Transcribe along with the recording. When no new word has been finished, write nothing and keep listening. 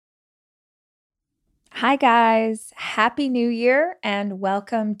Hi, guys. Happy New Year and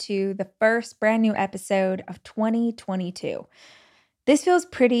welcome to the first brand new episode of 2022. This feels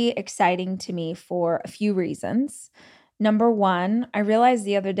pretty exciting to me for a few reasons. Number one, I realized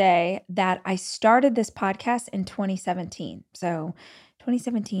the other day that I started this podcast in 2017. So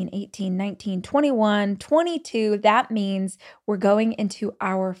 2017, 18, 19, 21, 22. That means we're going into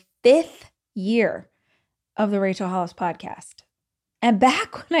our fifth year of the Rachel Hollis podcast. And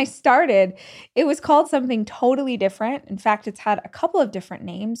back when I started, it was called something totally different. In fact, it's had a couple of different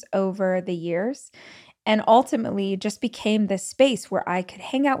names over the years. And ultimately, it just became this space where I could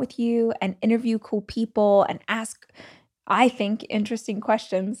hang out with you and interview cool people and ask, I think, interesting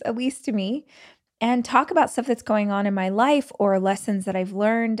questions, at least to me, and talk about stuff that's going on in my life or lessons that I've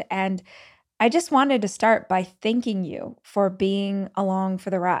learned. And I just wanted to start by thanking you for being along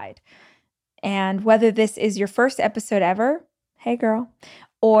for the ride. And whether this is your first episode ever, hey girl,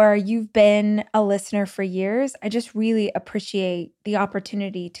 or you've been a listener for years, I just really appreciate the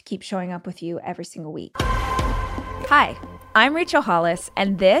opportunity to keep showing up with you every single week. Hi, I'm Rachel Hollis,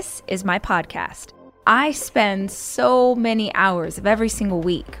 and this is my podcast. I spend so many hours of every single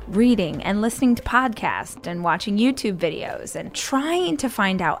week reading and listening to podcasts and watching YouTube videos and trying to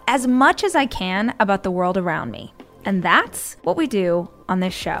find out as much as I can about the world around me. And that's what we do on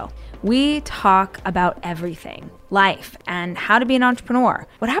this show. We talk about everything, life and how to be an entrepreneur.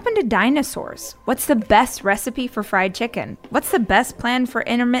 What happened to dinosaurs? What's the best recipe for fried chicken? What's the best plan for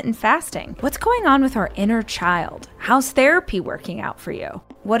intermittent fasting? What's going on with our inner child? How's therapy working out for you?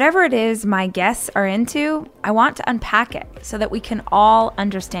 Whatever it is my guests are into, I want to unpack it so that we can all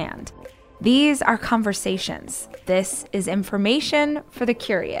understand. These are conversations. This is information for the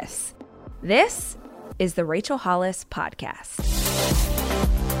curious. This is the Rachel Hollis Podcast.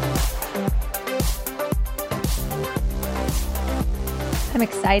 I'm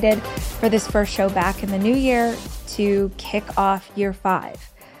excited for this first show back in the new year to kick off year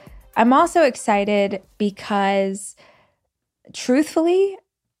 5. I'm also excited because, truthfully,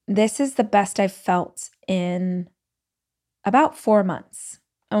 this is the best I've felt in about 4 months.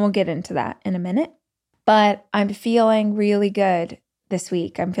 And we'll get into that in a minute. But I'm feeling really good this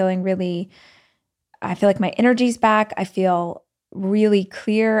week. I feel like my energy's back. I feel really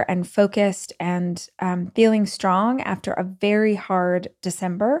clear and focused and feeling strong after a very hard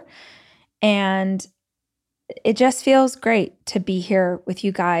December. And it just feels great to be here with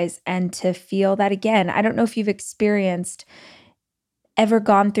you guys and to feel that again. I don't know if you've ever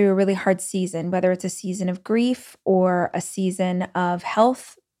gone through a really hard season, whether it's a season of grief or a season of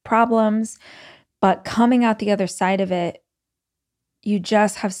health problems, but coming out the other side of it, you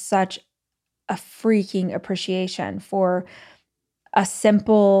just have such a freaking appreciation for a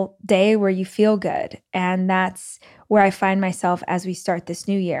simple day where you feel good. And that's where I find myself as we start this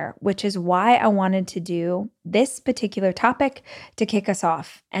new year, which is why I wanted to do this particular topic to kick us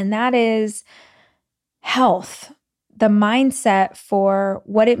off. And that is health, the mindset for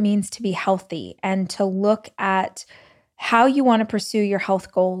what it means to be healthy and to look at how you want to pursue your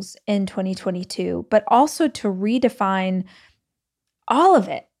health goals in 2022, but also to redefine all of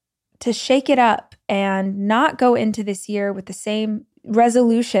it, to shake it up and not go into this year with the same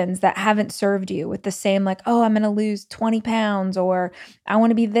resolutions that haven't served you, with the same like, oh, I'm going to lose 20 pounds, or I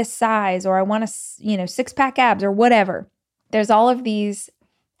want to be this size, or I want to, 6-pack abs, or whatever. There's all of these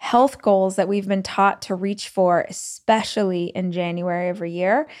health goals that we've been taught to reach for, especially in January every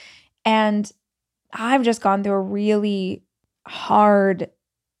year. And I've just gone through a really hard,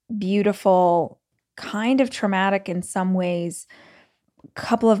 beautiful, kind of traumatic in some ways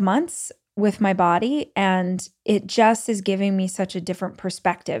couple of months with my body, and it just is giving me such a different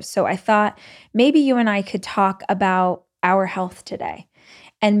perspective. So I thought maybe you and I could talk about our health today,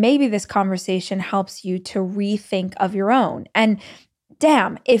 and maybe this conversation helps you to rethink of your own. And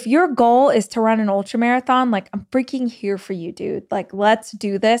damn, if your goal is to run an ultramarathon, like, I'm freaking here for you, dude. Like, let's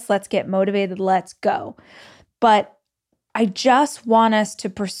do this. Let's get motivated. Let's go. But I just want us to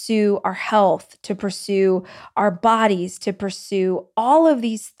pursue our health, to pursue our bodies, to pursue all of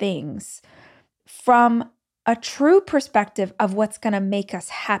these things from a true perspective of what's going to make us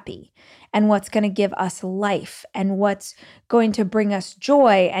happy and what's going to give us life and what's going to bring us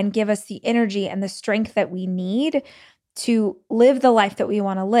joy and give us the energy and the strength that we need to live the life that we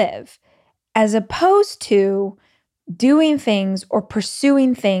want to live, as opposed to doing things or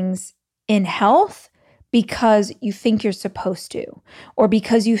pursuing things in health because you think you're supposed to, or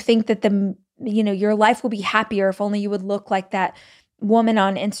because you think that your life will be happier if only you would look like that woman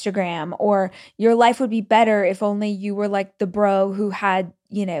on Instagram, or your life would be better if only you were like the bro who had,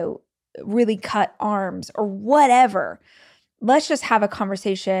 really cut arms, or whatever. let's just have a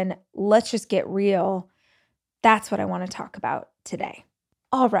conversation. Let's just get real. That's what I want to talk about today.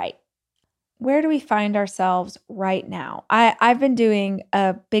 All right. Where do we find ourselves right now? I've been doing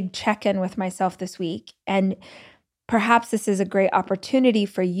a big check-in with myself this week, and perhaps this is a great opportunity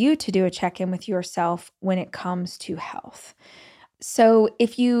for you to do a check-in with yourself when it comes to health. So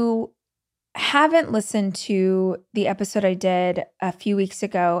if you haven't listened to the episode I did a few weeks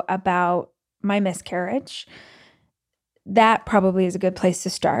ago about my miscarriage, that probably is a good place to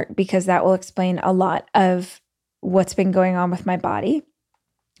start because that will explain a lot of what's been going on with my body.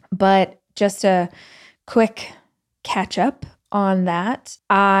 But just a quick catch up on that.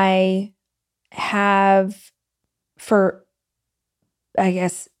 I have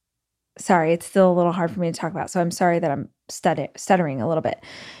it's still a little hard for me to talk about. So I'm sorry that I'm stuttering a little bit.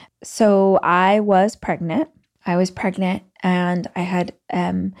 So I was pregnant. And I had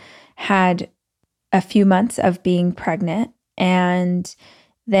had a few months of being pregnant. And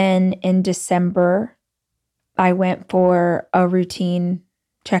then in December, I went for a routine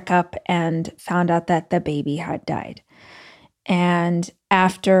checkup and found out that the baby had died. And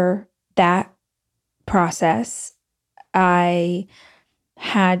after that process, I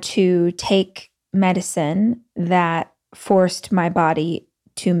had to take medicine that forced my body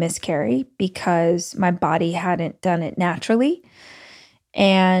to miscarry because my body hadn't done it naturally.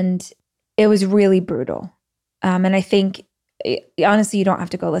 And it was really brutal. And I think, honestly, you don't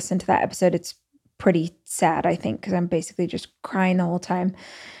have to go listen to that episode. It's pretty sad, I think, because I'm basically just crying the whole time.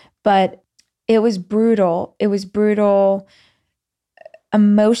 But it was brutal. It was brutal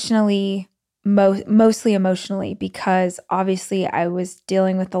emotionally, mostly emotionally, because obviously I was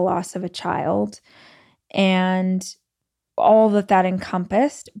dealing with the loss of a child and all that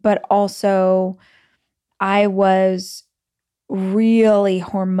encompassed, but also I was really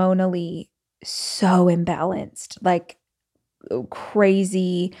hormonally so imbalanced, like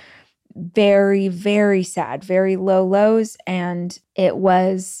crazy, very, very sad, very low lows. And it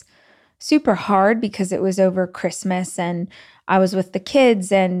was super hard because it was over Christmas and I was with the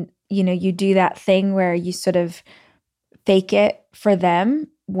kids, and, you do that thing where you sort of fake it for them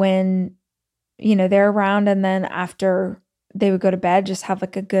when, they're around. And then after they would go to bed, just have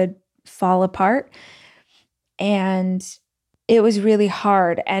like a good fall apart. And it was really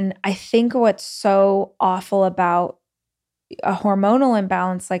hard. And I think what's so awful about a hormonal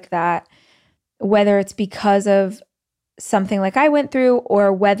imbalance like that, whether it's because of something like I went through,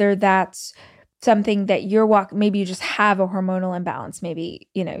 or whether that's something that maybe you just have a hormonal imbalance. Maybe,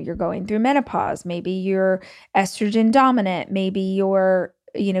 you're going through menopause. Maybe you're estrogen dominant. Maybe you're,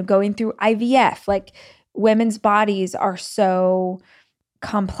 going through IVF. Like, women's bodies are so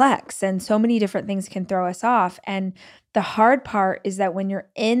complex and so many different things can throw us off. And the hard part is that when you're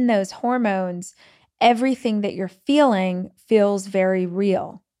in those hormones, everything that you're feeling feels very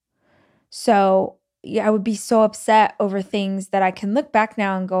real. So yeah, I would be so upset over things that I can look back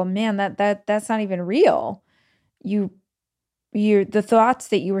now and go, man, that's not even real. The thoughts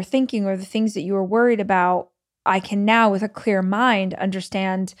that you were thinking or the things that you were worried about, I can now with a clear mind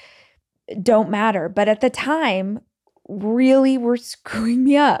understand don't matter. But at the time, really were screwing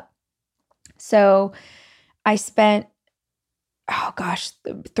me up. So I spent,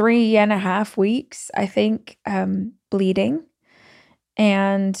 3.5 weeks, I think, bleeding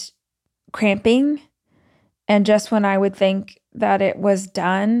and cramping. And just when I would think that it was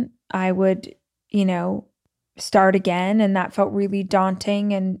done, I would, start again. And that felt really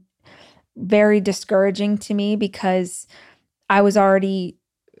daunting and very discouraging to me because I was already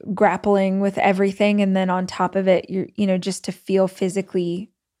grappling with everything. And then on top of it, just to feel physically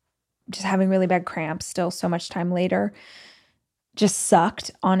just having really bad cramps still so much time later just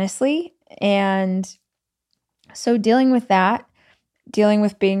sucked, honestly. And so dealing with that, dealing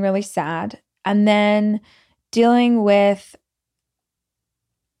with being really sad, and then dealing with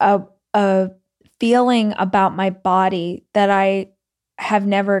a feeling about my body that I have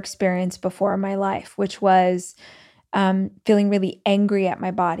never experienced before in my life, which was feeling really angry at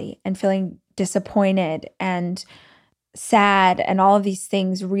my body and feeling disappointed and sad and all of these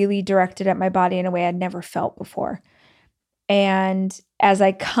things really directed at my body in a way I'd never felt before. And as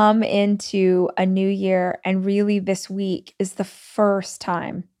I come into a new year, and really this week is the first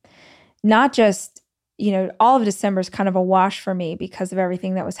time, not just, all of December is kind of a wash for me because of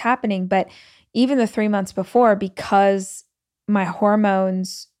everything that was happening, but even the 3 months before, because my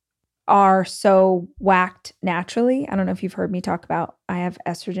hormones are so whacked naturally. I don't know if you've heard me talk about, I have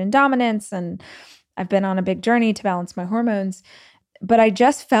estrogen dominance and I've been on a big journey to balance my hormones, but I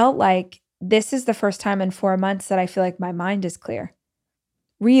just felt like this is the first time in 4 months that I feel like my mind is clear.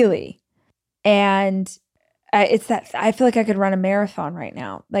 Really. And It's that I feel like I could run a marathon right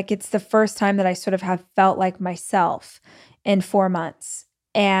now. Like it's the first time that I sort of have felt like myself in 4 months.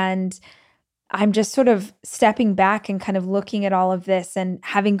 And I'm just sort of stepping back and kind of looking at all of this and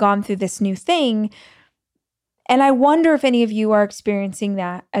having gone through this new thing. And I wonder if any of you are experiencing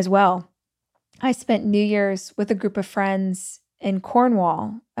that as well. I spent New Year's with a group of friends in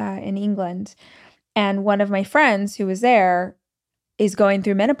Cornwall, in England. And one of my friends who was there is going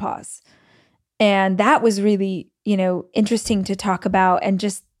through menopause. And that was really, interesting to talk about. And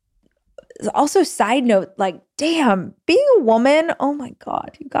just also side note, like, damn, being a woman, oh my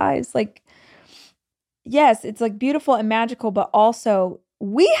God, you guys, like, yes, it's like beautiful and magical, but also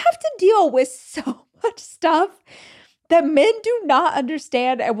we have to deal with so much stuff that men do not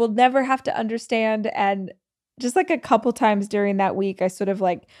understand and will never have to understand. And just like a couple times during that week, I sort of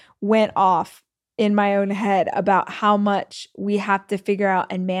like went off in my own head about how much we have to figure out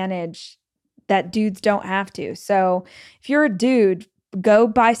and manage that dudes don't have to. So if you're a dude, go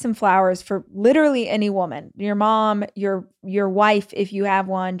buy some flowers for literally any woman, your mom, your wife, if you have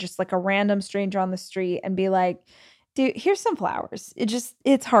one, just like a random stranger on the street, and be like, dude, here's some flowers.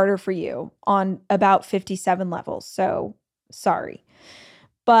 It's harder for you on about 57 levels. So sorry.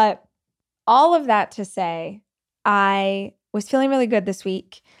 But all of that to say, I was feeling really good this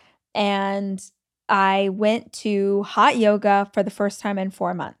week, and I went to hot yoga for the first time in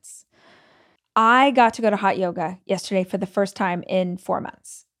 4 months. I got to go to hot yoga yesterday for the first time in 4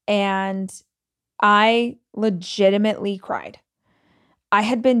 months, and I legitimately cried. I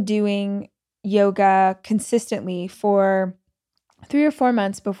had been doing yoga consistently for 3 or 4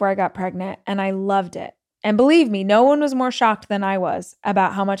 months before I got pregnant, and I loved it. And believe me, no one was more shocked than I was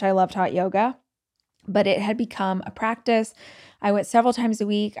about how much I loved hot yoga, but it had become a practice. I went several times a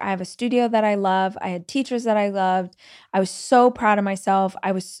week. I have a studio that I love. I had teachers that I loved. I was so proud of myself.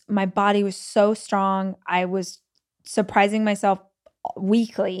 My body was so strong. I was surprising myself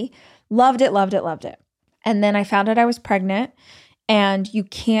weekly. Loved it, loved it, loved it. And then I found out I was pregnant, and you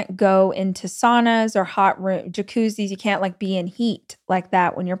can't go into saunas or hot jacuzzis. You can't like be in heat like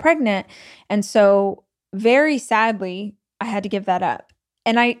that when you're pregnant. And so very sadly, I had to give that up.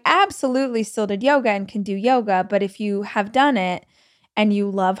 And I absolutely still did yoga and can do yoga. But if you have done it and you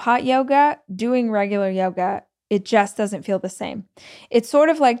love hot yoga, doing regular yoga, it just doesn't feel the same. It's sort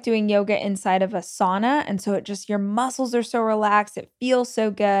of like doing yoga inside of a sauna. And so your muscles are so relaxed. It feels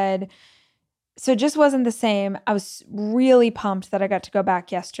so good. So it just wasn't the same. I was really pumped that I got to go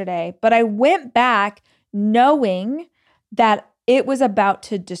back yesterday. But I went back knowing that it was about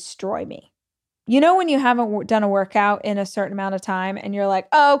to destroy me. You know, when you haven't done a workout in a certain amount of time and you're like,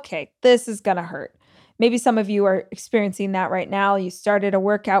 oh, okay, this is going to hurt. Maybe some of you are experiencing that right now. You started a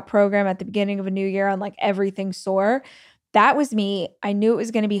workout program at the beginning of a new year and like everything's sore. That was me. I knew it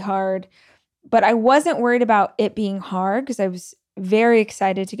was going to be hard, but I wasn't worried about it being hard because I was very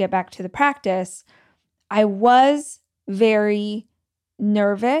excited to get back to the practice. I was very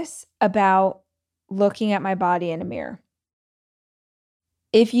nervous about looking at my body in a mirror.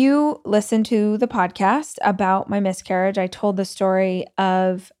 If you listen to the podcast about my miscarriage, I told the story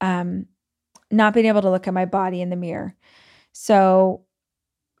of not being able to look at my body in the mirror. So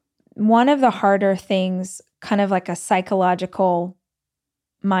one of the harder things, kind of like a psychological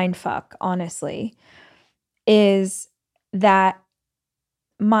mindfuck, honestly, is that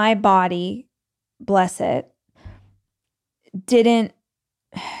my body, bless it, it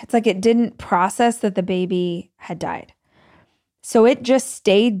didn't process that the baby had died. So it just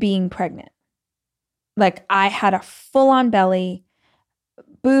stayed being pregnant. Like I had a full-on belly,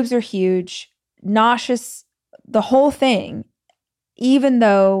 boobs are huge, nauseous, the whole thing, even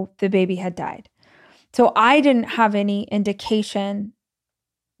though the baby had died. So I didn't have any indication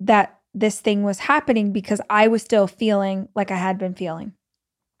that this thing was happening because I was still feeling like I had been feeling.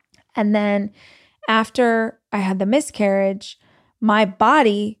 And then after I had the miscarriage, my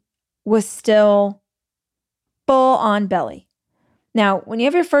body was still full on belly. Now, when you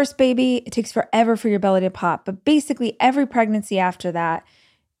have your first baby, it takes forever for your belly to pop. But basically, every pregnancy after that,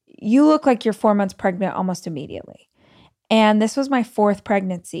 you look like you're 4 months pregnant almost immediately. And this was my 4th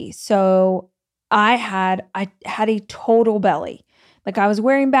pregnancy. So I had a total belly. Like I was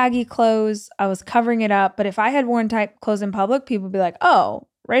wearing baggy clothes. I was covering it up. But if I had worn tight clothes in public, people would be like, oh,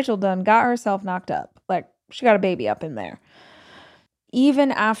 Rachel done got herself knocked up. Like she got a baby up in there.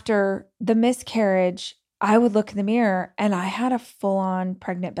 Even after the miscarriage, I would look in the mirror and I had a full-on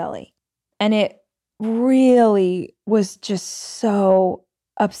pregnant belly. And it really was just so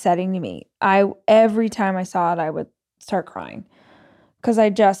upsetting to me. Every time I saw it, I would start crying because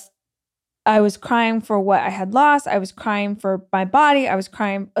I was crying for what I had lost. I was crying for my body. I was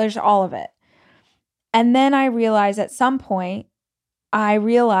crying, just all of it. And then I realized at some point, I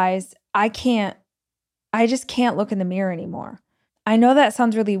realized I just can't look in the mirror anymore. I know that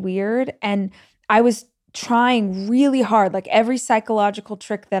sounds really weird. And I was trying really hard, like every psychological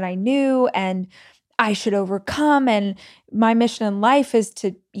trick that I knew and I should overcome. And my mission in life is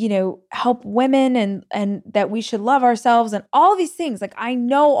to, help women and that we should love ourselves and all these things. Like I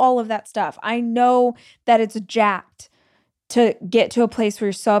know all of that stuff. I know that it's jacked to get to a place where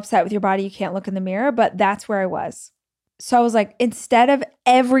you're so upset with your body you can't look in the mirror, but that's where I was. So I was like, instead of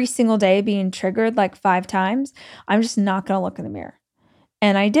every single day being triggered like 5 times, I'm just not going to look in the mirror.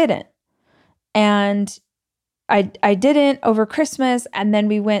 And I didn't. And I didn't over Christmas. And then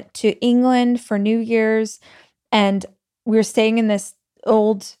we went to England for New Year's and we were staying in this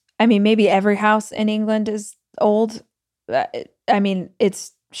old, maybe every house in England is old.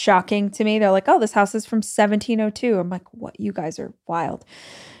 It's shocking to me. They're like, oh, this house is from 1702. I'm like, what? You guys are wild.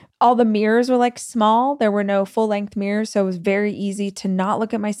 All the mirrors were like small. There were no full length mirrors. So it was very easy to not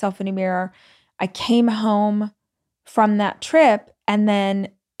look at myself in a mirror. I came home from that trip and then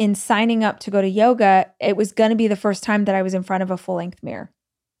in signing up to go to yoga, it was going to be the first time that I was in front of a full length mirror.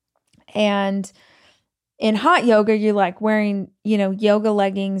 And in hot yoga, you're like wearing, yoga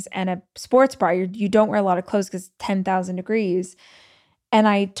leggings and a sports bra. You don't wear a lot of clothes because it's 10,000 degrees. And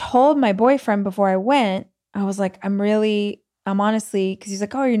I told my boyfriend before I went, I was like, I'm honestly, because he's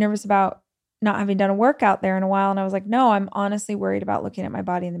like, oh, you're nervous about not having done a workout there in a while. And I was like, no, I'm honestly worried about looking at my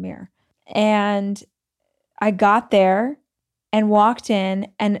body in the mirror. And I got there and walked in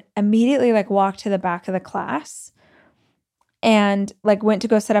and immediately walked to the back of the class and went to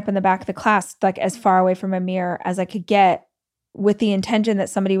go sit up in the back of the class, as far away from a mirror as I could get with the intention that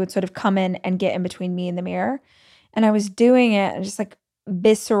somebody would sort of come in and get in between me and the mirror. And I was doing it and just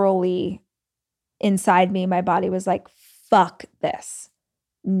viscerally inside me, my body was like, fuck this.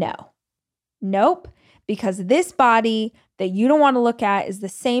 No. Nope. Because this body that you don't want to look at is the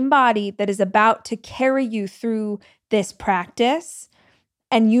same body that is about to carry you through this practice.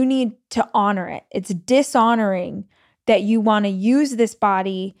 And you need to honor it. It's dishonoring that you want to use this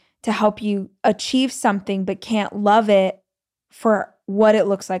body to help you achieve something, but can't love it for what it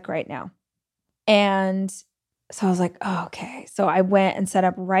looks like right now. And so I was like, oh, okay. So I went and set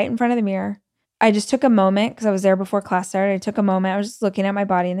up right in front of the mirror. I just took a moment because I was there before class started. I took a moment. I was just looking at my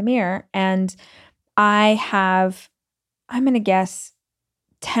body in the mirror and I'm going to guess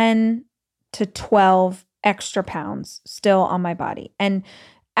 10 to 12 extra pounds still on my body. And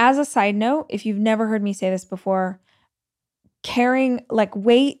as a side note, if you've never heard me say this before, carrying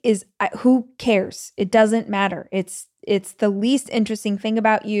weight is, who cares? It doesn't matter. It's the least interesting thing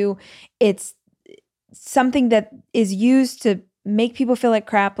about you. It's something that is used to make people feel like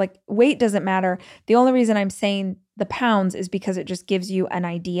crap. Weight doesn't matter. The only reason I'm saying the pounds is because it just gives you an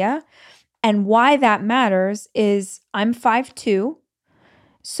idea. And why that matters is I'm 5'2".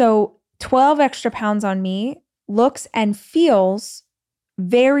 So 12 extra pounds on me looks and feels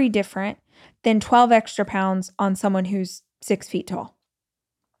very different than 12 extra pounds on someone who's 6 feet tall.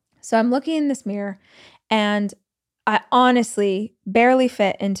 So I'm looking in this mirror and I honestly barely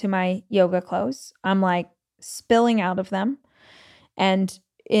fit into my yoga clothes. I'm spilling out of them. And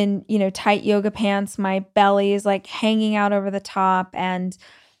in, tight yoga pants, my belly is hanging out over the top. And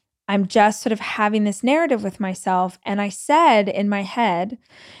I'm just sort of having this narrative with myself. And I said in my head,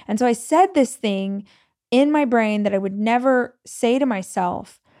 and so I said this thing in my brain that I would never say to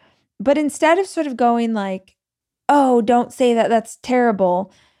myself. But instead of sort of going oh, don't say that, that's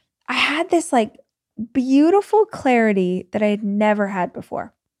terrible, I had this beautiful clarity that I had never had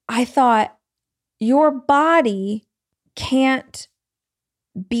before. I thought, your body can't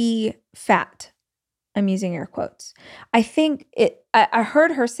be fat. I'm using air quotes. I think I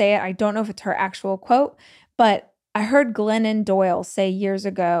heard her say it. I don't know if it's her actual quote, but I heard Glennon Doyle say years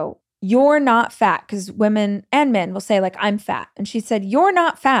ago, you're not fat, because women and men will say I'm fat. And she said, you're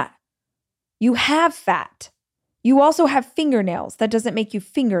not fat. You have fat. You also have fingernails. That doesn't make you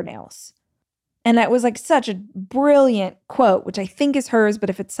fingernails. And that was such a brilliant quote, which I think is hers,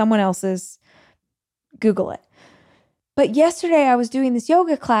 but if it's someone else's, Google it. But yesterday I was doing this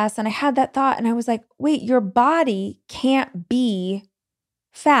yoga class and I had that thought and I was like, wait, your body can't be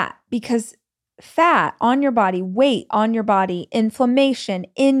fat, because fat on your body, weight on your body, inflammation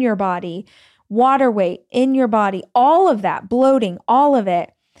in your body, water weight in your body, all of that, bloating, all of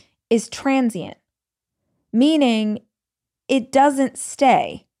it is transient, meaning it doesn't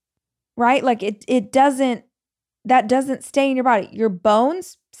stay, right? That doesn't stay in your body. Your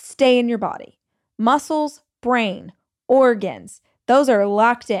bones stay in your body. Muscles, brain, organs, those are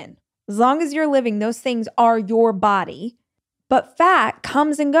locked in. As long as you're living, those things are your body. But fat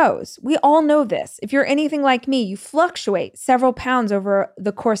comes and goes. We all know this. If you're anything like me, you fluctuate several pounds over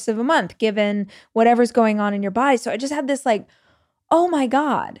the course of a month, given whatever's going on in your body. So I just had this like, oh my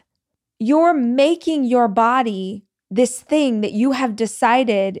God, you're making your body this thing that you have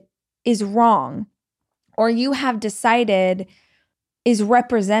decided is wrong, or you have decided is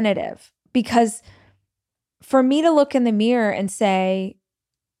representative. Because for me to look in the mirror and say,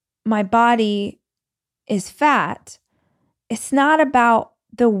 my body is fat, it's not about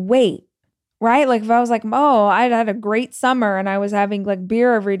the weight, right? Like if I was like, oh, I had a great summer and I was having like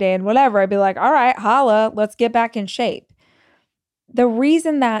beer every day and whatever, I'd be like, all right, holla, let's get back in shape. The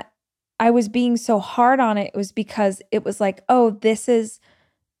reason that I was being so hard on it was because it was like, oh, this is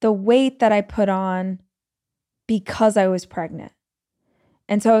the weight that I put on because I was pregnant.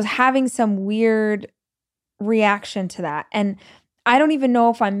 And so I was having some weird reaction to that. And I don't even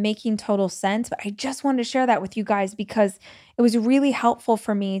know if I'm making total sense, but I just wanted to share that with you guys because it was really helpful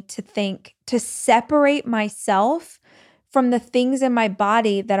for me to think, to separate myself from the things in my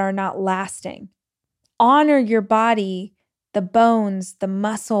body that are not lasting. Honor your body, the bones, the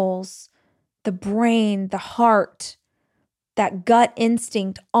muscles, the brain, the heart, that gut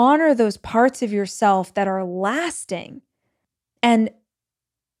instinct. Honor those parts of yourself that are lasting. And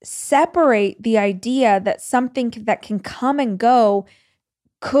separate the idea that something that can come and go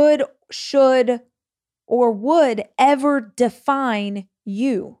could, should, or would ever define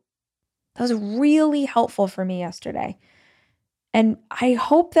you. That was really helpful for me yesterday. And I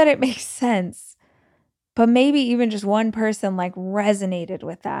hope that it makes sense. But maybe even just one person like resonated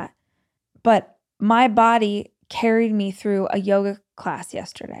with that. But my body carried me through a yoga class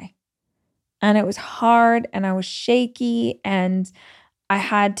yesterday. And it was hard and I was shaky and I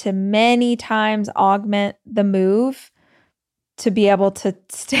had to many times augment the move to be able to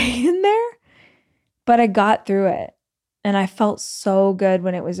stay in there, but I got through it and I felt so good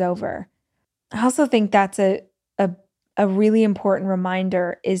when it was over. I also think that's a really important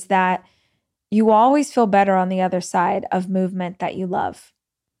reminder is that you always feel better on the other side of movement that you love.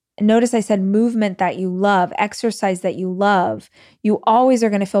 And notice I said movement that you love, exercise that you love. You always are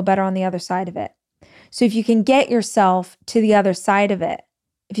going to feel better on the other side of it. So if you can get yourself to the other side of it,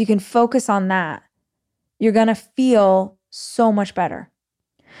 if you can focus on that, you're going to feel so much better.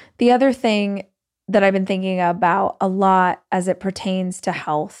 The other thing that I've been thinking about a lot as it pertains to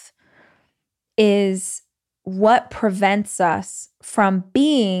health is what prevents us from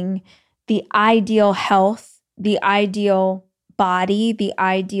being the ideal health, the ideal body, the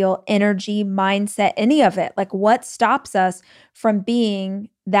ideal energy, mindset, any of it. Like what stops us from being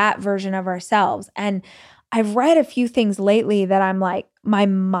that version of ourselves? And I've read a few things lately that I'm like, my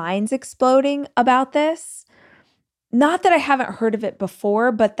mind's exploding about this. Not that I haven't heard of it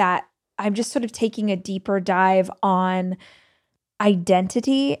before, but that I'm just sort of taking a deeper dive on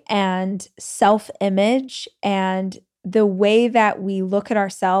identity and self-image and the way that we look at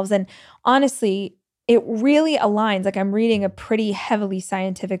ourselves. And honestly, it really aligns. Like I'm reading a pretty heavily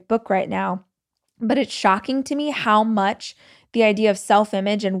scientific book right now, but it's shocking to me how much the idea of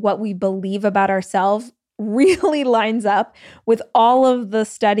self-image and what we believe about ourselves really lines up with all of the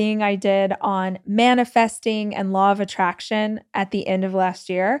studying I did on manifesting and law of attraction at the end of last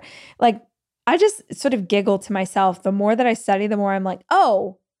year. Like I just sort of giggle to myself. The more that I study, the more I'm like,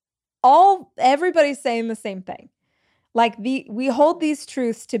 oh, everybody's saying the same thing. Like we hold these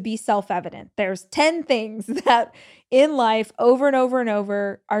truths to be self-evident. There's 10 things that in life over and over and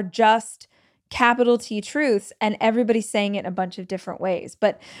over are just capital T truths, and everybody's saying it in a bunch of different ways.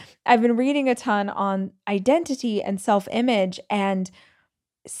 But I've been reading a ton on identity and self-image and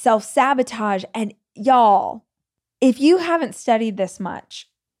self-sabotage. And y'all, if you haven't studied this much,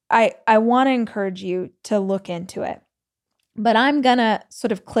 I want to encourage you to look into it. But I'm going to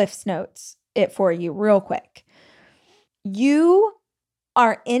sort of Cliff's Notes it for you real quick. You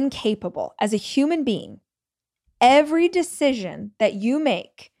are incapable as a human being. Every decision that you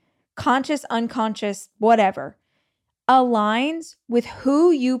make, conscious, unconscious, whatever, aligns with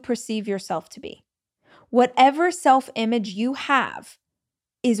who you perceive yourself to be. Whatever self-image you have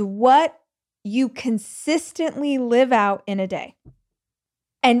is what you consistently live out in a day.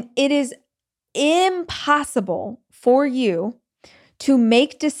 And it is impossible for you to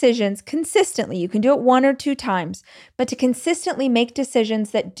make decisions consistently. You can do it 1 or 2 times, but to consistently make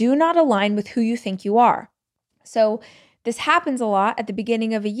decisions that do not align with who you think you are. So this happens a lot at the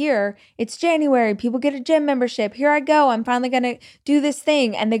beginning of a year. It's January. People get a gym membership. Here I go. I'm finally going to do this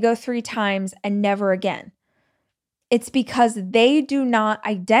thing. And they go 3 times and never again. It's because they do not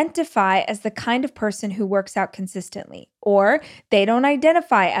identify as the kind of person who works out consistently, or they don't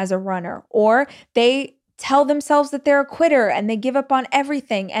identify as a runner, or they tell themselves that they're a quitter and they give up on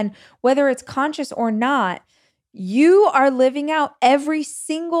everything. And whether it's conscious or not, you are living out every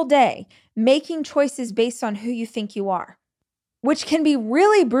single day, making choices based on who you think you are, which can be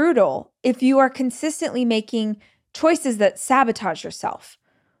really brutal if you are consistently making choices that sabotage yourself.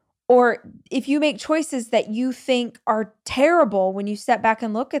 Or if you make choices that you think are terrible when you step back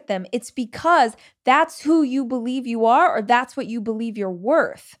and look at them, it's because that's who you believe you are, or that's what you believe you're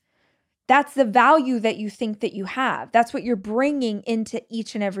worth. That's the value that you think that you have. That's what you're bringing into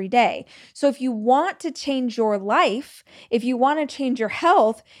each and every day. So if you want to change your life, if you want to change your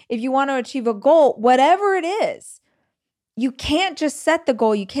health, if you want to achieve a goal, whatever it is, you can't just set the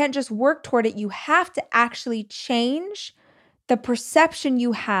goal. You can't just work toward it. You have to actually change the perception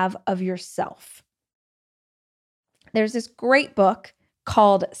you have of yourself. There's this great book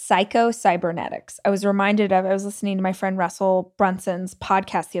called Psycho-Cybernetics. I was listening to my friend Russell Brunson's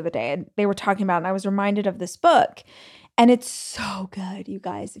podcast the other day, and they were talking about it, and I was reminded of this book. And it's so good, you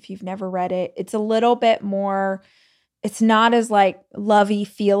guys, if you've never read it. It's a little bit more, it's not as like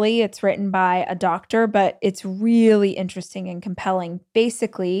lovey-feely. It's written by a doctor, but it's really interesting and compelling.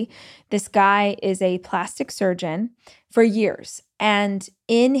 Basically, this guy is a plastic surgeon for years. And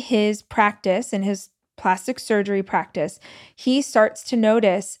in his practice, in his plastic surgery practice, he starts to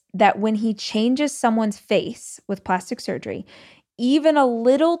notice that when he changes someone's face with plastic surgery, even a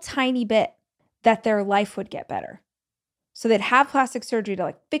little tiny bit, that their life would get better. So they'd have plastic surgery to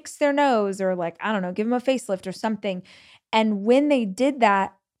like fix their nose or like, I don't know, give them a facelift or something. And when they did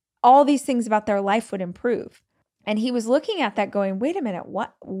that, all these things about their life would improve. And he was looking at that going, wait a minute,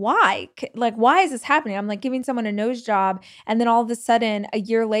 what, why? Like, why is this happening? I'm like giving someone a nose job. And then all of a sudden, a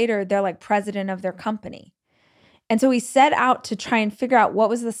year later, they're like president of their company. And so he set out to try and figure out what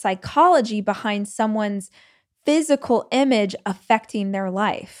was the psychology behind someone's physical image affecting their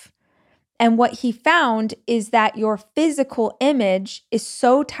life. And what he found is that your physical image is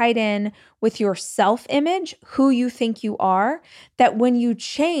so tied in with your self-image, who you think you are, that when you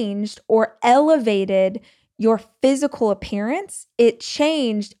changed or elevated your physical appearance, it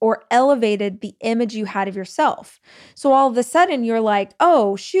changed or elevated the image you had of yourself. So all of a sudden you're like,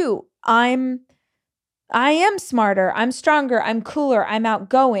 oh, shoot, I am smarter, I'm stronger, I'm cooler, I'm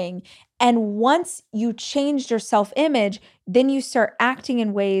outgoing. And once you changed your self-image, then you start acting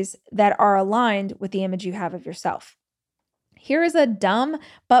in ways that are aligned with the image you have of yourself. Here is a dumb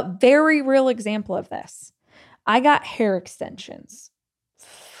but very real example of this. I got hair extensions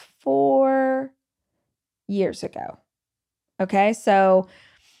 4 years ago. Okay, so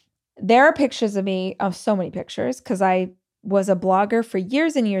there are pictures of me, of so many pictures, because I was a blogger for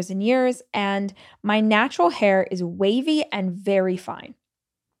years and years and years, and my natural hair is wavy and very fine.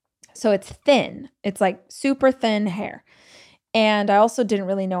 So it's thin. It's like super thin hair. And I also didn't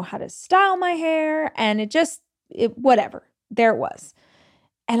really know how to style my hair, and whatever, there it was.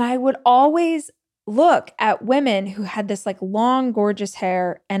 And I would always look at women who had this like long, gorgeous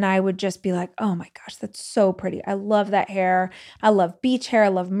hair, and I would just be like, oh my gosh, that's so pretty. I love that hair. I love beach hair. I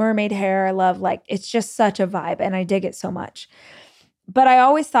love mermaid hair. I love it's just such a vibe, and I dig it so much. But I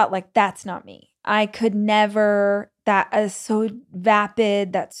always thought like, that's not me. I could never, that is so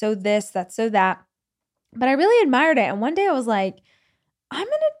vapid, that's so this, that's so that. But I really admired it. And one day I was like, I'm going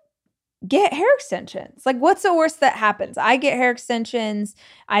to get hair extensions. Like, what's the worst that happens? I get hair extensions.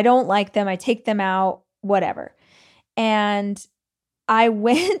 I don't like them. I take them out, whatever. And I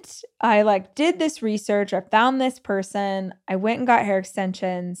did this research. I found this person. I went and got hair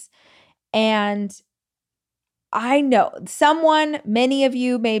extensions. And I know many of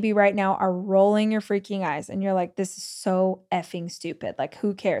you maybe right now are rolling your freaking eyes and you're like, this is so effing stupid. Like,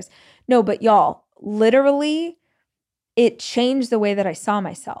 who cares? No, but y'all, literally, it changed the way that I saw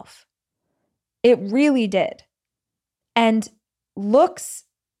myself. It really did. And looks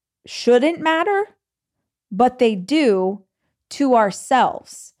shouldn't matter, but they do to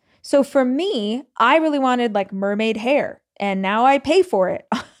ourselves. So for me, I really wanted like mermaid hair, and now I pay for it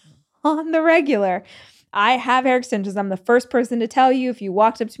on the regular. I have hair extensions. I'm the first person to tell you, if you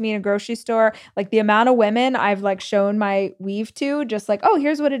walked up to me in a grocery store, like the amount of women I've like shown my weave to, just like, oh,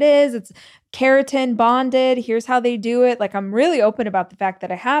 here's what it is. It's keratin bonded. Here's how they do it. Like, I'm really open about the fact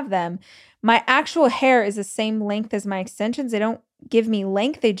that I have them. My actual hair is the same length as my extensions. They don't give me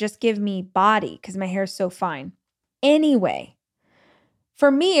length. They just give me body because my hair is so fine. Anyway,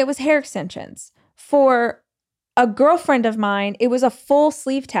 for me, it was hair extensions. For a girlfriend of mine, it was a full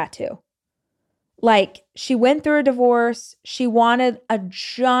sleeve tattoo. Like, she went through a divorce. She wanted a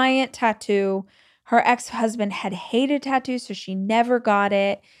giant tattoo. Her ex-husband had hated tattoos, so she never got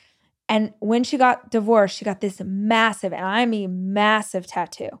it. And when she got divorced, she got this massive, and I mean massive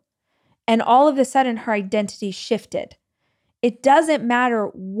tattoo. And all of a sudden, her identity shifted. It doesn't matter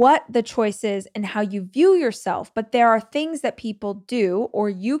what the choice is and how you view yourself, but there are things that people do or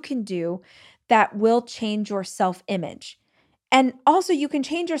you can do that will change your self-image. And also, you can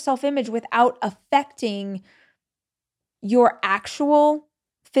change your self-image without affecting your actual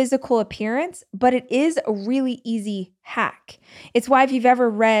physical appearance, but it is a really easy hack. It's why if you've ever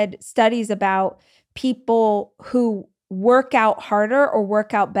read studies about people who work out harder or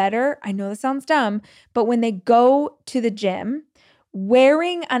work out better, I know this sounds dumb, but when they go to the gym,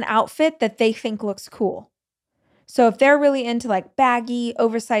 wearing an outfit that they think looks cool. So if they're really into like baggy,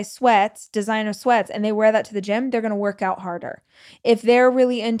 oversized sweats, designer sweats, and they wear that to the gym, they're going to work out harder. If they're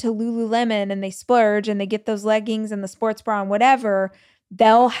really into Lululemon and they splurge and they get those leggings and the sports bra and whatever,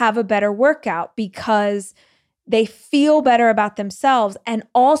 they'll have a better workout because they feel better about themselves. And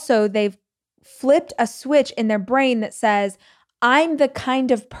also they've flipped a switch in their brain that says, I'm the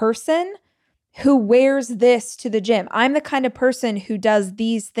kind of person who wears this to the gym. I'm the kind of person who does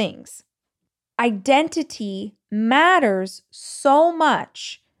these things. Identity matters so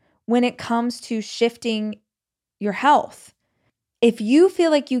much when it comes to shifting your health. If you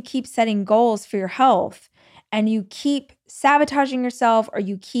feel like you keep setting goals for your health and you keep sabotaging yourself or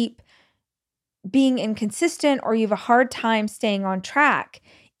you keep being inconsistent or you have a hard time staying on track,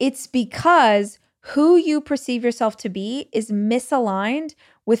 it's because who you perceive yourself to be is misaligned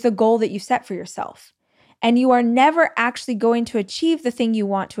with the goal that you set for yourself. And you are never actually going to achieve the thing you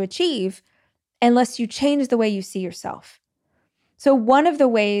want to achieve unless you change the way you see yourself. So one of the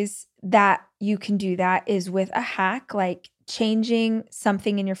ways that you can do that is with a hack, like changing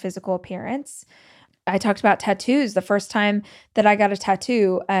something in your physical appearance. I talked about tattoos. The first time that I got a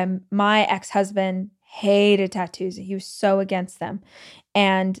tattoo, my ex-husband hated tattoos. He was so against them.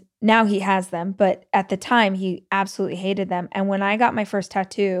 And now he has them, but at the time he absolutely hated them. And when I got my first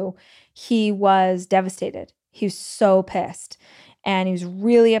tattoo, he was devastated. He was so pissed. And he was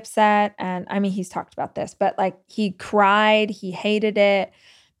really upset. And I mean, he's talked about this, but like he cried, he hated it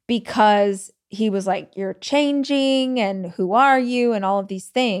because he was like, you're changing and who are you and all of these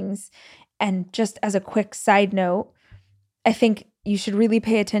things. And just as a quick side note, I think you should really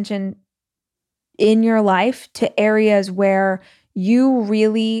pay attention in your life to areas where you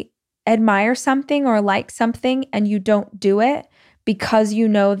really admire something or like something and you don't do it because you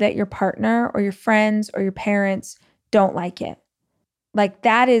know that your partner or your friends or your parents don't like it. Like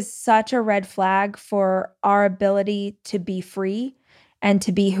that is such a red flag for our ability to be free and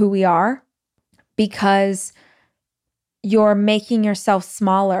to be who we are because you're making yourself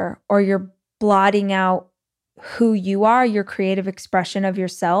smaller or you're blotting out who you are, your creative expression of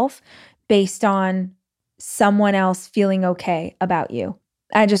yourself based on someone else feeling okay about you.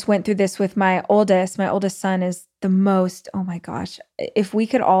 I just went through this with my oldest. My oldest son is the most, oh my gosh, if we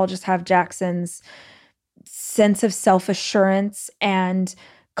could all just have Jackson's sense of self-assurance and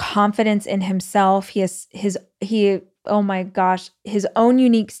confidence in himself. He has oh my gosh, his own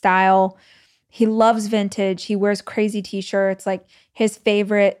unique style. He loves vintage. He wears crazy t-shirts. Like his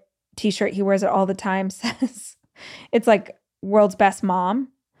favorite t-shirt, he wears it all the time, says it's like world's best mom.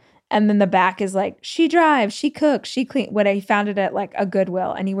 And then the back is like, she drives, she cooks, she cleans. When he found it at like a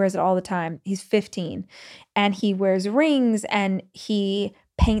Goodwill and he wears it all the time. He's 15 and he wears rings and he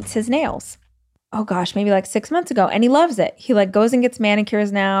paints his nails. Oh gosh, maybe like 6 months ago. And he loves it. He like goes and gets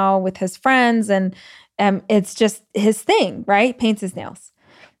manicures now with his friends and it's just his thing, right? Paints his nails.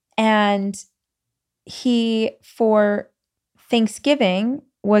 And he, for Thanksgiving,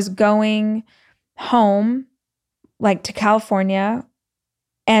 was going home like to California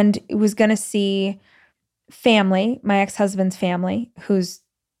and was going to see family, my ex-husband's family, who's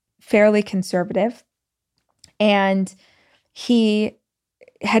fairly conservative. And he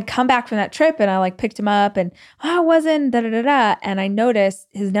had come back from that trip and I like picked him up and I wasn't da-da-da-da. And I noticed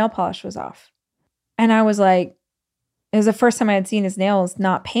his nail polish was off. And I was like, it was the first time I had seen his nails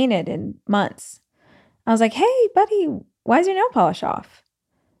not painted in months. I was like, hey, buddy, why is your nail polish off?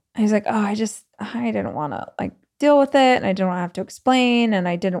 And he's like, oh, I didn't want to like deal with it. And I didn't want to have to explain. And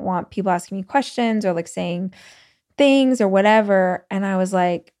I didn't want people asking me questions or like saying things or whatever. And I was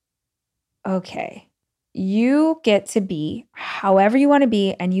like, okay, you get to be however you want to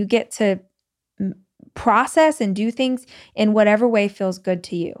be and you get to process and do things in whatever way feels good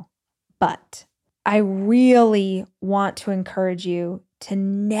to you. But I really want to encourage you to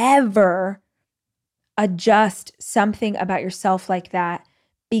never adjust something about yourself like that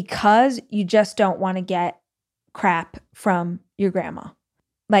because you just don't want to get crap from your grandma.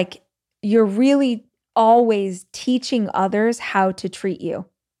 Like you're really always teaching others how to treat you.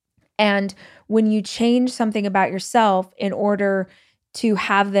 And when you change something about yourself in order to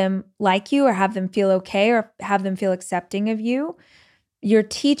have them like you or have them feel okay or have them feel accepting of you. You're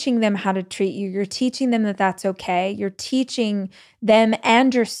teaching them how to treat you. You're teaching them that that's okay. You're teaching them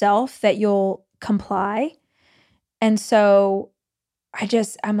and yourself that you'll comply. And so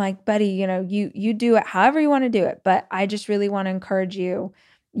I'm like, buddy, you do it however you want to do it. But I just really want to encourage you.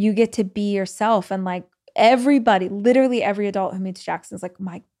 You get to be yourself. And like everybody, literally every adult who meets Jackson is like,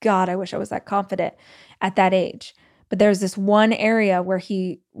 my God, I wish I was that confident at that age. But there's this one area where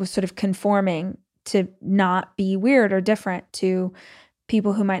he was sort of conforming to not be weird or different to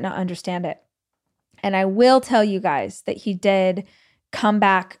people who might not understand it. And I will tell you guys that he did come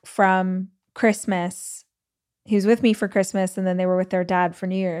back from Christmas. He was with me for Christmas and then they were with their dad for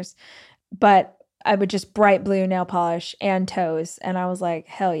New Year's. But I would just bright blue nail polish and toes. And I was like,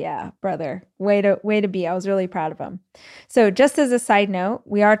 hell yeah, brother. Way to be. I was really proud of him. So just as a side note,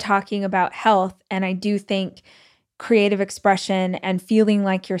 we are talking about health. And I do think creative expression and feeling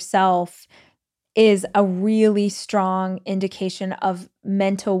like yourself is a really strong indication of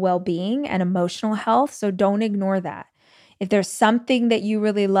mental well-being and emotional health. So don't ignore that. If there's something that you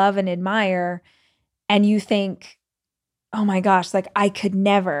really love and admire and you think, oh my gosh, like I could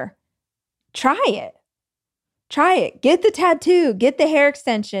never, try it. Try it. Get the tattoo, get the hair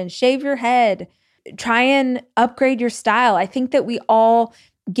extension, shave your head, try and upgrade your style. I think that we all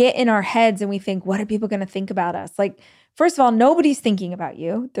get in our heads and we think, what are people going to think about us? Like, first of all, nobody's thinking about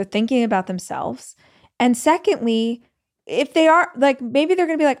you. They're thinking about themselves. And secondly, if they are, like, maybe they're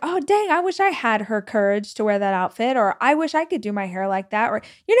going to be like, oh, dang, I wish I had her courage to wear that outfit, or I wish I could do my hair like that, or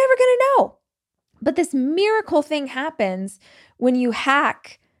you're never going to know. But this miracle thing happens when you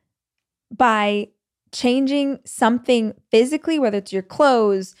hack by changing something physically, whether it's your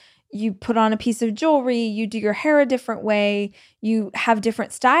clothes, you put on a piece of jewelry, you do your hair a different way, you have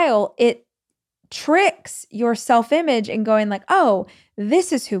different style. It tricks your self-image and going like, oh,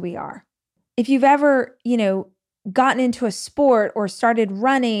 this is who we are. If you've ever, gotten into a sport or started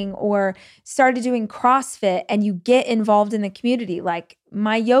running or started doing CrossFit and you get involved in the community, like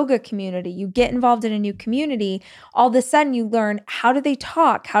my yoga community, you get involved in a new community, all of a sudden you learn, how do they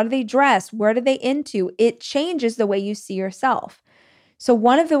talk? How do they dress? Where do they into? It changes the way you see yourself. So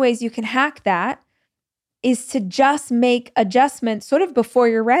one of the ways you can hack that is to just make adjustments sort of before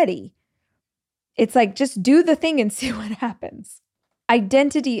you're ready. It's like, just do the thing and see what happens.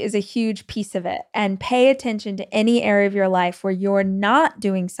 Identity is a huge piece of it, and pay attention to any area of your life where you're not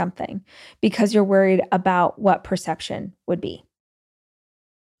doing something because you're worried about what perception would be.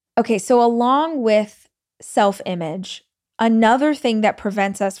 Okay, so along with self-image, another thing that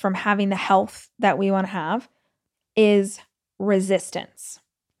prevents us from having the health that we want to have is resistance.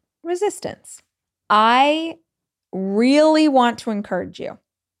 Resistance. I really want to encourage you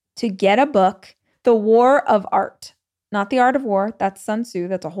to get a book, The War of Art. Not The Art of War, that's Sun Tzu,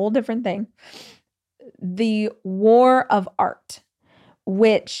 that's a whole different thing. The War of Art,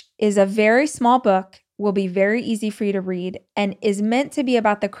 which is a very small book, will be very easy for you to read, and is meant to be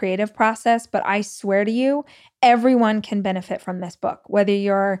about the creative process, but I swear to you, everyone can benefit from this book. Whether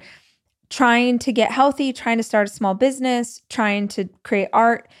you're trying to get healthy, trying to start a small business, trying to create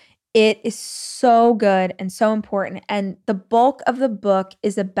art, it is so good and so important. And the bulk of the book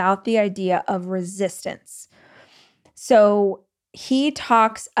is about the idea of resistance. So he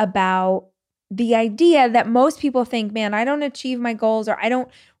talks about the idea that most people think, man, I don't achieve my goals, or I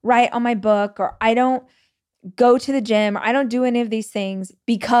don't write on my book, or I don't go to the gym, or I don't do any of these things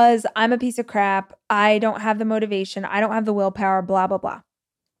because I'm a piece of crap. I don't have the motivation. I don't have the willpower, blah, blah, blah.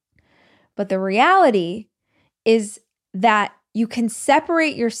 But the reality is that you can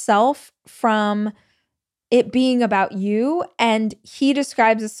separate yourself from it being about you. And he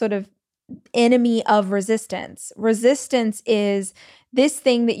describes a sort of enemy of resistance. Resistance is this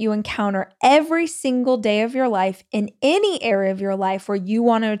thing that you encounter every single day of your life in any area of your life where you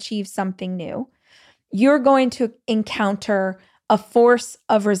want to achieve something new. You're going to encounter a force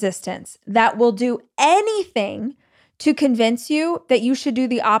of resistance that will do anything to convince you that you should do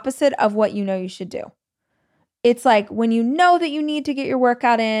the opposite of what you know you should do. It's like when you know that you need to get your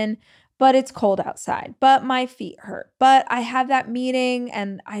workout in, but it's cold outside, but my feet hurt, but I have that meeting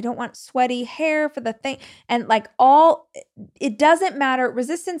and I don't want sweaty hair for the thing. And like it doesn't matter.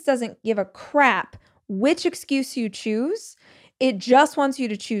 Resistance doesn't give a crap which excuse you choose. It just wants you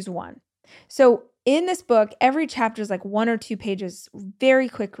to choose one. So in this book, every chapter is like 1 or 2 pages, very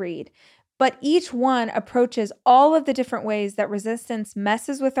quick read, but each one approaches all of the different ways that resistance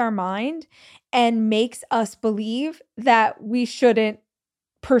messes with our mind and makes us believe that we shouldn't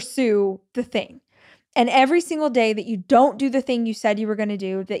pursue the thing. And every single day that you don't do the thing you said you were going to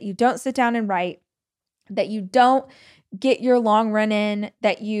do, that you don't sit down and write, that you don't get your long run in,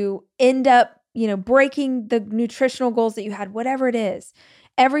 that you end up, breaking the nutritional goals that you had, whatever it is.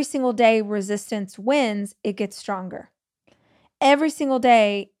 Every single day resistance wins, it gets stronger. Every single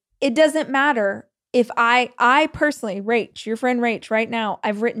day, it doesn't matter if I personally, Rach, your friend Rach, right now,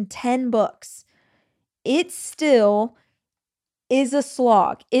 I've written 10 books. It still is a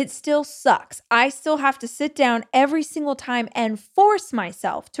slog. It still sucks. I still have to sit down every single time and force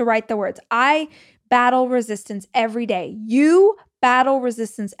myself to write the words. I battle resistance every day. You battle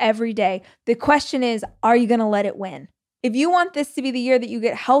resistance every day. The question is, are you going to let it win? If you want this to be the year that you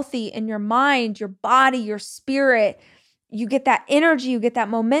get healthy in your mind, your body, your spirit, you get that energy, you get that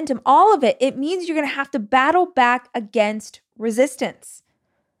momentum, all of it, it means you're going to have to battle back against resistance.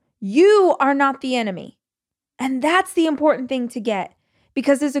 You are not the enemy. And that's the important thing to get,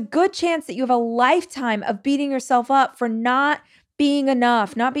 because there's a good chance that you have a lifetime of beating yourself up for not being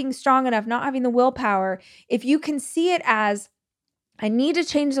enough, not being strong enough, not having the willpower. If you can see it as, I need to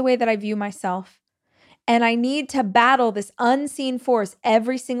change the way that I view myself, and I need to battle this unseen force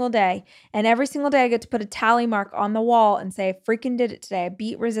every single day. And every single day I get to put a tally mark on the wall and say, I freaking did it today. I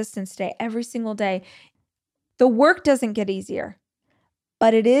beat resistance today, every single day. The work doesn't get easier,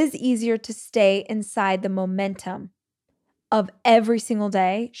 but it is easier to stay inside the momentum of every single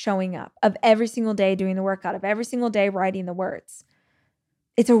day showing up, of every single day doing the workout, of every single day writing the words.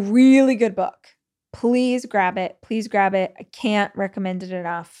 It's a really good book. Please grab it. Please grab it. I can't recommend it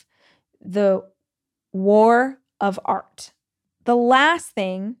enough. The War of Art. The last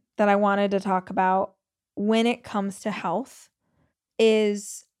thing that I wanted to talk about when it comes to health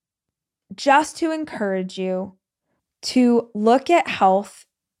is just to encourage you to look at health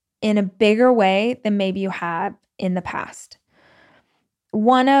in a bigger way than maybe you had in the past.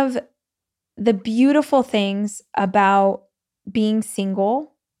 One of the beautiful things about being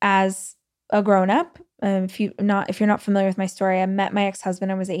single as a grown-up, if you're not familiar with my story, I met my ex-husband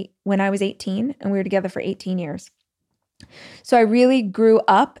when I was 18, and we were together for 18 years. So I really grew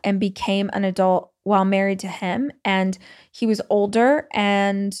up and became an adult while married to him, and he was older,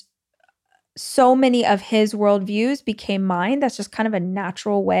 and so many of his worldviews became mine. That's just kind of a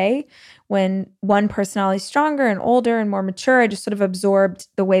natural way. When one personality is stronger and older and more mature, I just sort of absorbed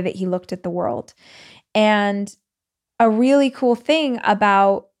the way that he looked at the world. And a really cool thing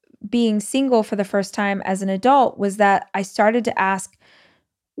about being single for the first time as an adult was that I started to ask,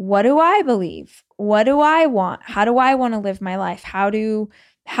 what do I believe? What do I want? How do I want to live my life? How do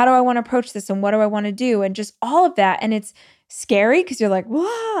I want to approach this? And what do I want to do? And just all of that. And it's scary because you're like, wow,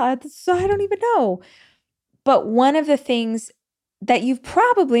 I don't even know. But one of the things that you've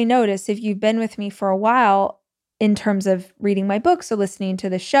probably noticed if you've been with me for a while in terms of reading my books or listening to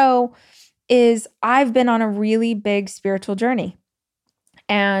the show is I've been on a really big spiritual journey.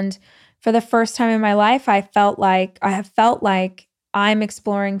 And for the first time in my life, I have felt like I'm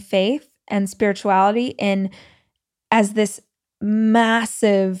exploring faith and spirituality as this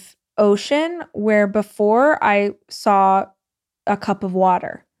massive ocean where before I saw a cup of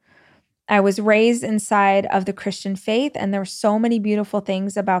water. I was raised inside of the Christian faith, and there were so many beautiful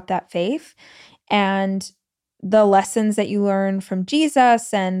things about that faith and the lessons that you learn from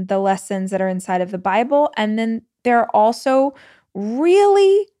Jesus and the lessons that are inside of the Bible. And then there are also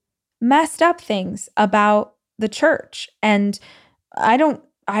really messed up things about the church. And I don't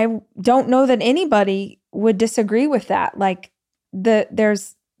know that anybody would disagree with that. Like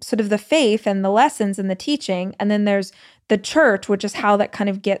there's sort of the faith and the lessons and the teaching, and then there's the church, which is how that kind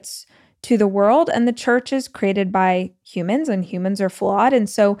of gets to the world. And the church is created by humans, and humans are flawed. And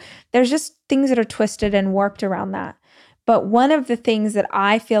so there's just things that are twisted and warped around that. But one of the things that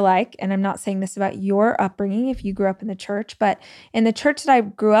I feel like, and I'm not saying this about your upbringing if you grew up in the church, but in the church that I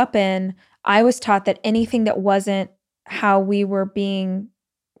grew up in, I was taught that anything that wasn't how we were being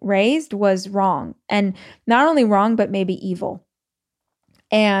raised was wrong. And not only wrong, but maybe evil.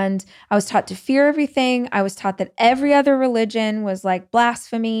 And I was taught to fear everything. I was taught that every other religion was like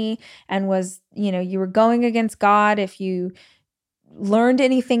blasphemy and was, you were going against God if you learned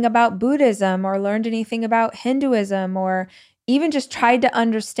anything about Buddhism or learned anything about Hinduism or even just tried to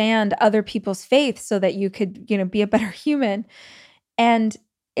understand other people's faith so that you could, be a better human. And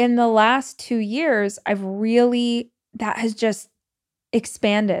in the last 2 years, that has just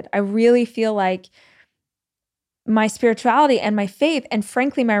expanded. I really feel like my spirituality and my faith, and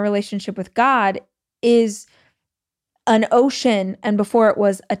frankly, my relationship with God is an ocean, and before it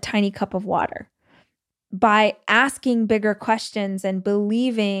was a tiny cup of water. By asking bigger questions and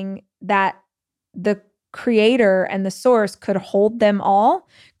believing that the creator and the source could hold them all,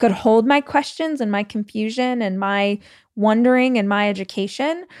 could hold my questions and my confusion and my wondering and my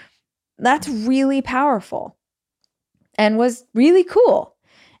education, that's really powerful. and was really cool.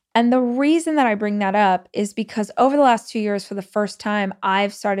 And the reason that I bring that up is because over the last 2 years, for the first time,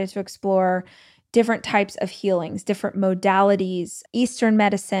 I've started to explore different types of healings, different modalities, Eastern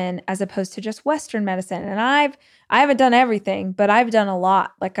medicine as opposed to just Western medicine. And I haven't done everything, but I've done a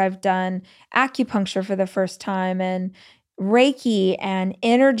lot. Like I've done acupuncture for the first time, and Reiki, and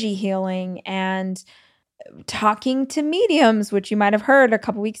energy healing, and talking to mediums, which you might have heard a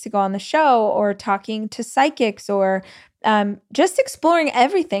couple weeks ago on the show, or talking to psychics, or just exploring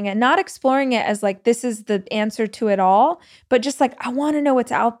everything, and not exploring it as like, this is the answer to it all, but just like, I want to know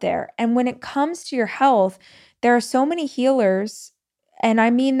what's out there. And when it comes to your health, there are so many healers. And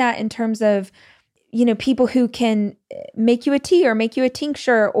I mean that in terms of, people who can make you a tea or make you a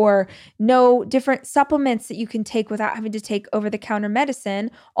tincture, or know different supplements that you can take without having to take over-the-counter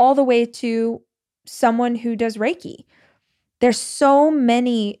medicine, all the way to someone who does Reiki. There's so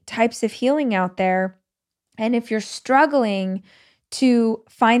many types of healing out there. And if you're struggling to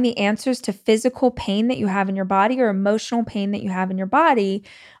find the answers to physical pain that you have in your body or emotional pain that you have in your body,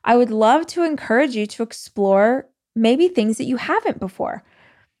 I would love to encourage you to explore maybe things that you haven't before.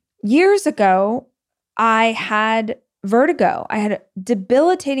 Years ago, I had vertigo. I had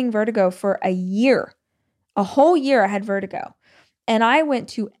debilitating vertigo for a year. A whole year I had vertigo. And I went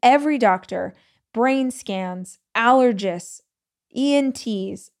to every doctor, brain scans, allergists,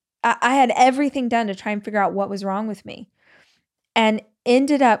 ENTs. I had everything done to try and figure out what was wrong with me, and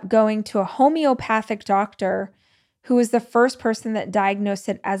ended up going to a homeopathic doctor who was the first person that diagnosed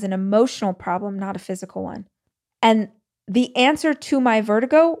it as an emotional problem, not a physical one. And the answer to my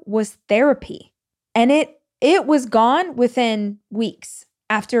vertigo was therapy. And it was gone within weeks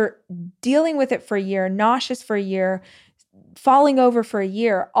after dealing with it for a year, nauseous for a year, falling over for a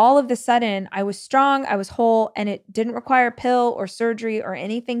year. All of a sudden, I was strong, I was whole, and it didn't require a pill or surgery or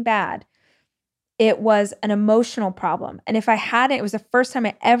anything bad. It was an emotional problem. And if I hadn't, it was the first time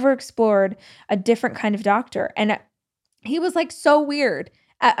I ever explored a different kind of doctor. And he was like so weird.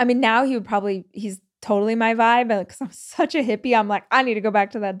 I mean, now he's totally my vibe, because I'm such a hippie. I'm like, I need to go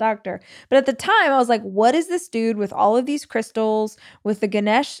back to that doctor. But at the time I was like, what is this dude with all of these crystals, with the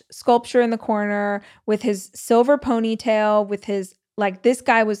Ganesh sculpture in the corner, with his silver ponytail, with his, like, this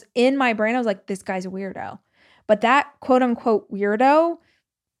guy was in my brain. I was like, this guy's a weirdo. But that quote unquote weirdo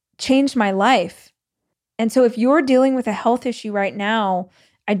changed my life. And so if you're dealing with a health issue right now,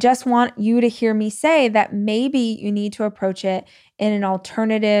 I just want you to hear me say that maybe you need to approach it in an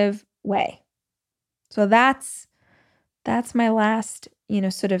alternative way. So that's my last,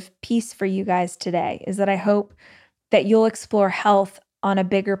 sort of piece for you guys today, is that I hope that you'll explore health on a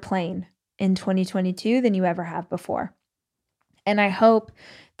bigger plane in 2022 than you ever have before. And I hope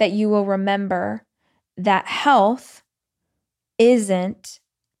that you will remember that health isn't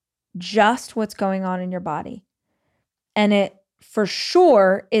just what's going on in your body. And it for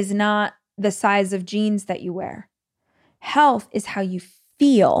sure is not the size of jeans that you wear. Health is how you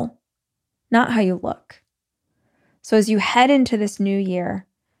feel, not how you look. So as you head into this new year,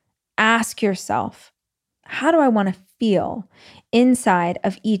 ask yourself, how do I want to feel inside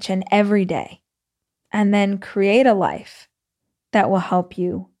of each and every day? And then create a life that will help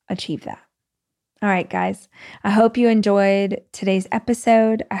you achieve that. All right, guys, I hope you enjoyed today's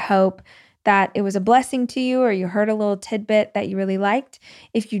episode. I hope that it was a blessing to you, or you heard a little tidbit that you really liked.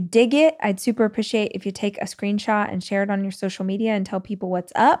 If you dig it, I'd super appreciate if you take a screenshot and share it on your social media and tell people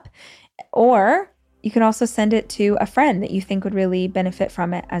what's up. Or you can also send it to a friend that you think would really benefit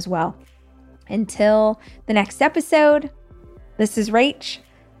from it as well. Until the next episode, this is Rach.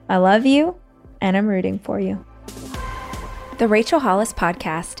 I love you, and I'm rooting for you. The Rachel Hollis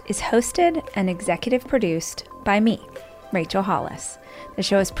Podcast is hosted and executive produced by me, Rachel Hollis. The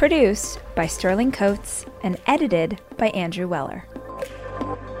show is produced by Sterling Coates and edited by Andrew Weller.